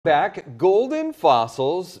Back, golden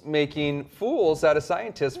fossils making fools out of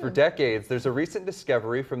scientists for decades. There's a recent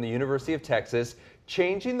discovery from the University of Texas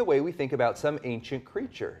changing the way we think about some ancient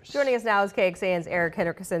creatures. Joining us now is KXAN's Eric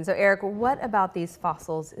Henriksen. So Eric, what about these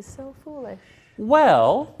fossils is so foolish?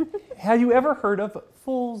 Well, have you ever heard of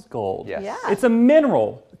fool's gold? Yes. Yeah. It's a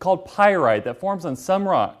mineral called pyrite that forms on some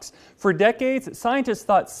rocks. For decades, scientists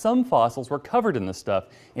thought some fossils were covered in this stuff.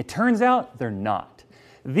 It turns out they're not.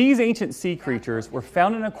 These ancient sea creatures were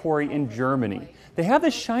found in a quarry in Germany. They have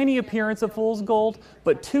the shiny appearance of fool's gold,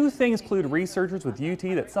 but two things clued researchers with UT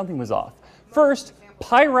that something was off. First,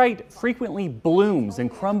 pyrite frequently blooms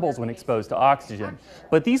and crumbles when exposed to oxygen,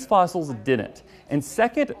 but these fossils didn't. And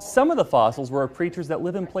second, some of the fossils were of creatures that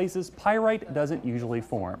live in places pyrite doesn't usually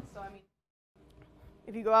form.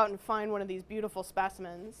 If you go out and find one of these beautiful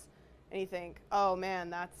specimens and you think, oh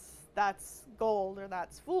man, that's gold or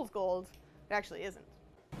that's fool's gold, it actually isn't.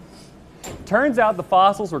 Turns out the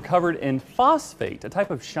fossils were covered in phosphate, a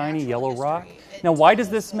type of shiny yellow rock. Now, why does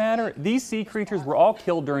this matter? These sea creatures were all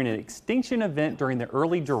killed during an extinction event during the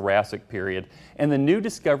early Jurassic period, and the new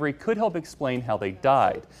discovery could help explain how they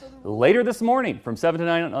died. Later this morning, from 7 to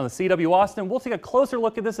 9 on the CW Austin, we'll take a closer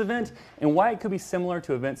look at this event and why it could be similar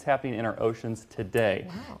to events happening in our oceans today.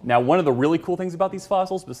 Wow. Now, one of the really cool things about these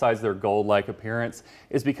fossils, besides their gold-like appearance,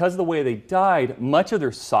 is because of the way they died, much of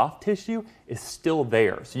their soft tissue is still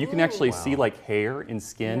there. So you can actually see like hair and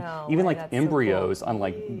skin, even like embryos so cool. on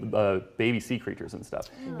like baby sea creatures and stuff.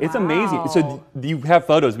 It's amazing. So you have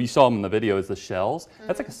photos, we saw them in the video, is the shells.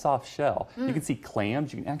 That's like a soft shell. You can see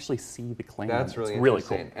clams, you can actually see the clams. That's really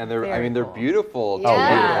cool. And they're beautiful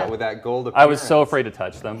too, with that gold appearance. I was so afraid to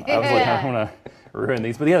touch them. I was like, I don't want to ruin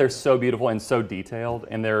these. But yeah, they're so beautiful and so detailed,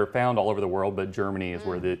 and they're found all over the world, but Germany is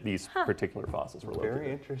where these particular fossils were located.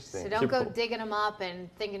 Very interesting. So don't go digging them up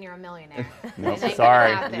and thinking you're a millionaire. No,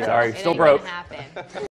 sorry, you're still broke.